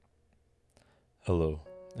Hello,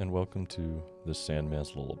 and welcome to The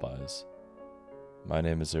Sandman's Lullabies. My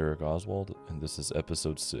name is Eric Oswald, and this is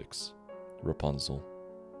episode 6, Rapunzel.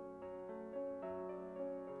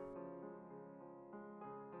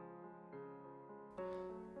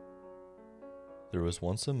 There was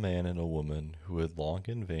once a man and a woman who had long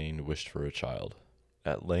in vain wished for a child.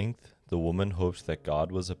 At length, the woman hoped that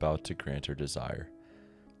God was about to grant her desire.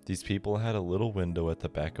 These people had a little window at the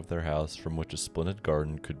back of their house from which a splendid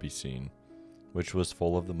garden could be seen, which was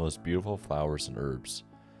full of the most beautiful flowers and herbs.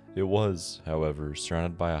 It was, however,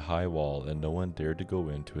 surrounded by a high wall, and no one dared to go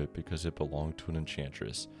into it because it belonged to an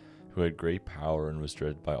enchantress, who had great power and was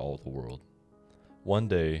dreaded by all the world. One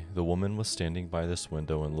day, the woman was standing by this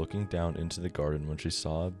window and looking down into the garden when she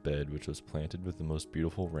saw a bed which was planted with the most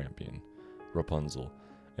beautiful rampion, Rapunzel,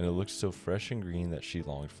 and it looked so fresh and green that she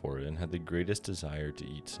longed for it and had the greatest desire to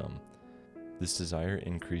eat some. This desire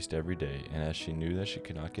increased every day, and as she knew that she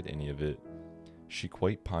could not get any of it, she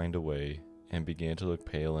quite pined away and began to look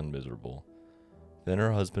pale and miserable. Then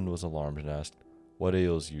her husband was alarmed and asked, "What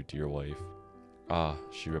ails you, dear wife?" "Ah,"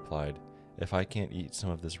 she replied, "if I can't eat some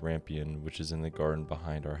of this rampion which is in the garden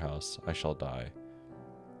behind our house, I shall die."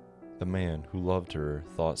 The man, who loved her,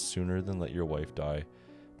 thought, "Sooner than let your wife die,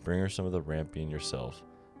 bring her some of the rampion yourself.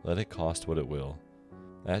 Let it cost what it will."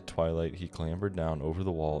 At twilight he clambered down over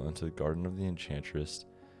the wall into the garden of the enchantress,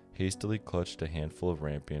 hastily clutched a handful of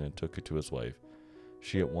rampion and took it to his wife.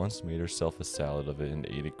 She at once made herself a salad of it and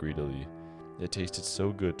ate it greedily. It tasted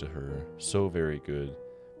so good to her, so very good,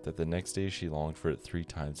 that the next day she longed for it 3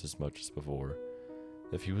 times as much as before.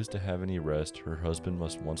 If he was to have any rest, her husband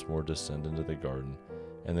must once more descend into the garden.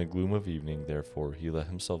 In the gloom of evening, therefore, he let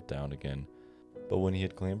himself down again. But when he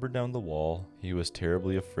had clambered down the wall, he was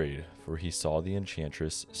terribly afraid, for he saw the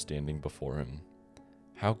enchantress standing before him.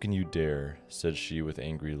 "How can you dare," said she with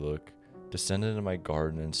angry look, "descend into my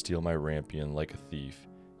garden and steal my rampion like a thief?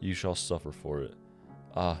 You shall suffer for it."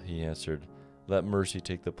 "Ah," he answered, "let mercy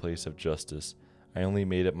take the place of justice. I only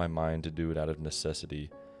made up my mind to do it out of necessity.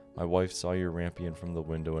 My wife saw your rampion from the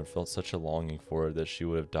window and felt such a longing for it that she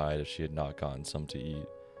would have died if she had not gotten some to eat."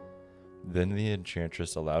 Then the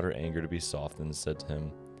enchantress allowed her anger to be softened and said to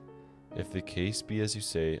him, "If the case be as you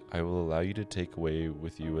say, I will allow you to take away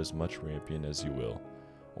with you as much rampion as you will.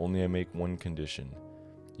 Only I make one condition.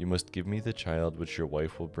 You must give me the child which your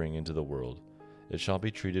wife will bring into the world. It shall be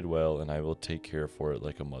treated well, and I will take care for it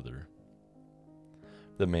like a mother."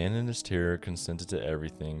 The man in his terror consented to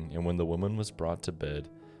everything, and when the woman was brought to bed,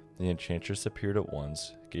 the enchantress appeared at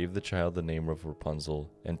once, gave the child the name of Rapunzel,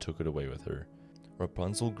 and took it away with her.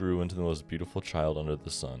 Rapunzel grew into the most beautiful child under the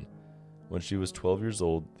sun. When she was 12 years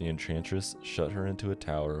old, the enchantress shut her into a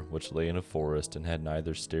tower which lay in a forest and had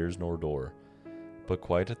neither stairs nor door, but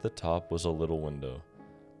quite at the top was a little window.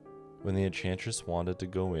 When the enchantress wanted to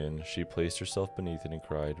go in, she placed herself beneath it and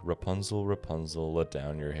cried, "Rapunzel, Rapunzel, let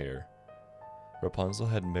down your hair." Rapunzel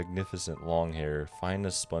had magnificent long hair, fine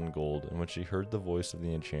as spun gold, and when she heard the voice of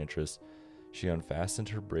the enchantress, she unfastened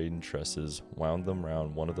her braided tresses, wound them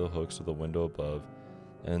round one of the hooks of the window above,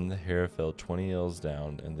 and the hair fell 20 ells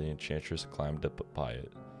down, and the enchantress climbed up by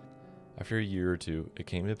it. After a year or two, it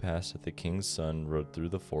came to pass that the king's son rode through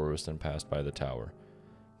the forest and passed by the tower.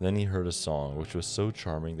 Then he heard a song, which was so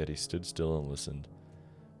charming that he stood still and listened.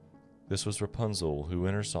 This was Rapunzel, who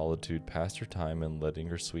in her solitude passed her time in letting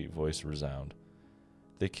her sweet voice resound.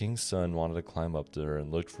 The king's son wanted to climb up to her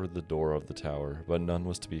and looked for the door of the tower, but none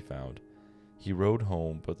was to be found. He rode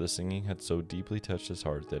home, but the singing had so deeply touched his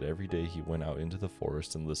heart that every day he went out into the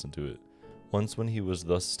forest and listened to it. Once when he was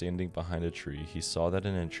thus standing behind a tree, he saw that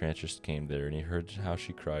an enchantress came there, and he heard how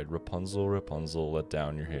she cried, "Rapunzel, Rapunzel, let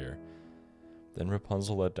down your hair." Then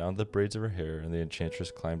Rapunzel let down the braids of her hair, and the enchantress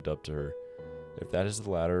climbed up to her. "If that is the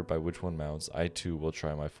ladder by which one mounts, I too will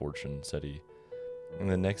try my fortune," said he. And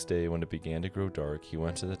the next day, when it began to grow dark, he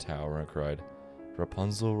went to the tower and cried,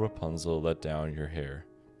 "Rapunzel, Rapunzel, let down your hair."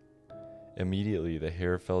 Immediately the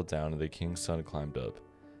hair fell down, and the king's son climbed up.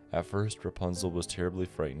 At first Rapunzel was terribly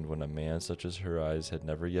frightened when a man such as her eyes had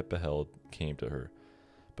never yet beheld came to her.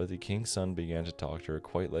 But the king's son began to talk to her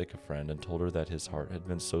quite like a friend, and told her that his heart had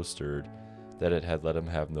been so stirred that it had let him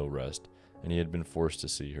have no rest, and he had been forced to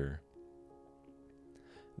see her.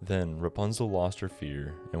 Then Rapunzel lost her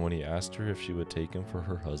fear, and when he asked her if she would take him for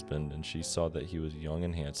her husband, and she saw that he was young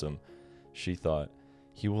and handsome, she thought,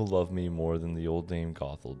 "He will love me more than the old dame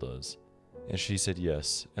Gothel does." And she said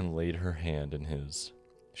yes, and laid her hand in his.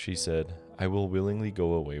 She said, "I will willingly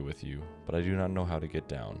go away with you, but I do not know how to get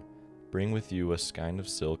down. Bring with you a skein of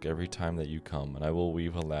silk every time that you come, and I will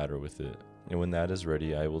weave a ladder with it, and when that is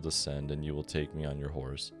ready I will descend, and you will take me on your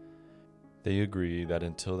horse." They agree that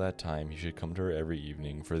until that time he should come to her every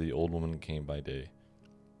evening, for the old woman came by day.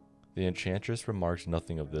 The enchantress remarked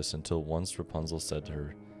nothing of this until once Rapunzel said to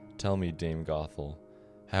her, "Tell me, Dame Gothel,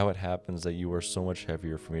 how it happens that you are so much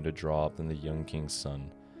heavier for me to draw up than the young king's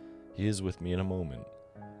son. He is with me in a moment."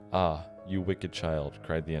 "Ah, you wicked child,"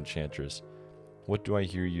 cried the enchantress, "what do I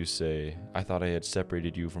hear you say? I thought I had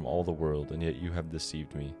separated you from all the world, and yet you have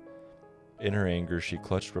deceived me." In her anger she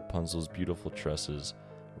clutched Rapunzel's beautiful tresses,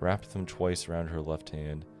 wrapped them twice round her left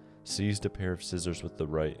hand, seized a pair of scissors with the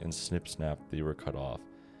right, and snip-snap they were cut off,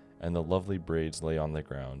 and the lovely braids lay on the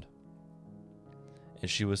ground. And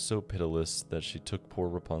she was so pitiless that she took poor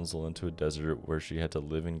Rapunzel into a desert where she had to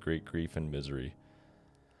live in great grief and misery.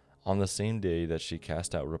 On the same day that she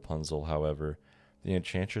cast out Rapunzel, however, the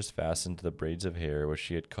enchantress fastened the braids of hair which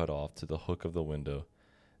she had cut off to the hook of the window.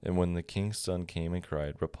 And when the king's son came and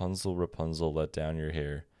cried, "Rapunzel, Rapunzel, let down your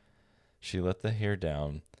hair," she let the hair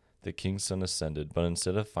down. The king's son ascended, but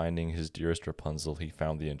instead of finding his dearest Rapunzel, he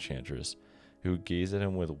found the enchantress, who gazed at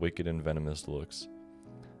him with wicked and venomous looks.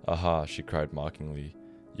 "Aha," she cried mockingly,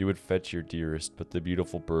 "you would fetch your dearest, but the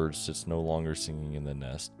beautiful bird sits no longer singing in the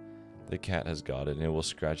nest. The cat has got it, and it will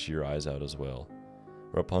scratch your eyes out as well.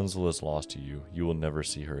 Rapunzel is lost to you. You will never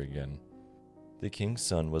see her again." The king's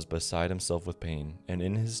son was beside himself with pain, and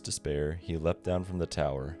in his despair he leapt down from the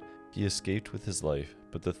tower. He escaped with his life,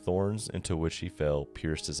 but the thorns into which he fell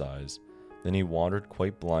pierced his eyes. Then he wandered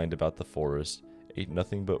quite blind about the forest, ate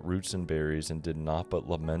nothing but roots and berries, and did naught but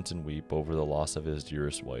lament and weep over the loss of his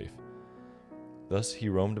dearest wife. Thus he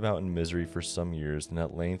roamed about in misery for some years, and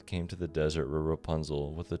at length came to the desert where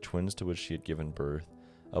Rapunzel, with the twins to which she had given birth,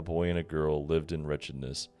 a boy and a girl, lived in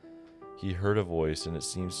wretchedness. He heard a voice, and it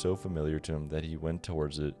seemed so familiar to him that he went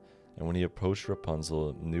towards it, and when he approached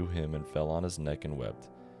Rapunzel, knew him and fell on his neck and wept.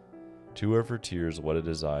 Two of her tears wetted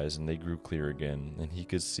his eyes, and they grew clear again, and he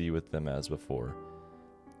could see with them as before.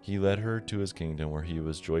 He led her to his kingdom, where he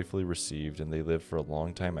was joyfully received, and they lived for a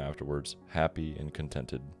long time afterwards, happy and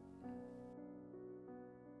contented.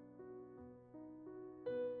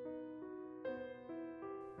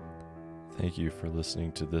 Thank you for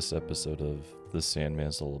listening to this episode of The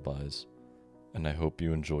Sandman's Lullabies, and I hope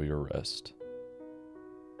you enjoy your rest.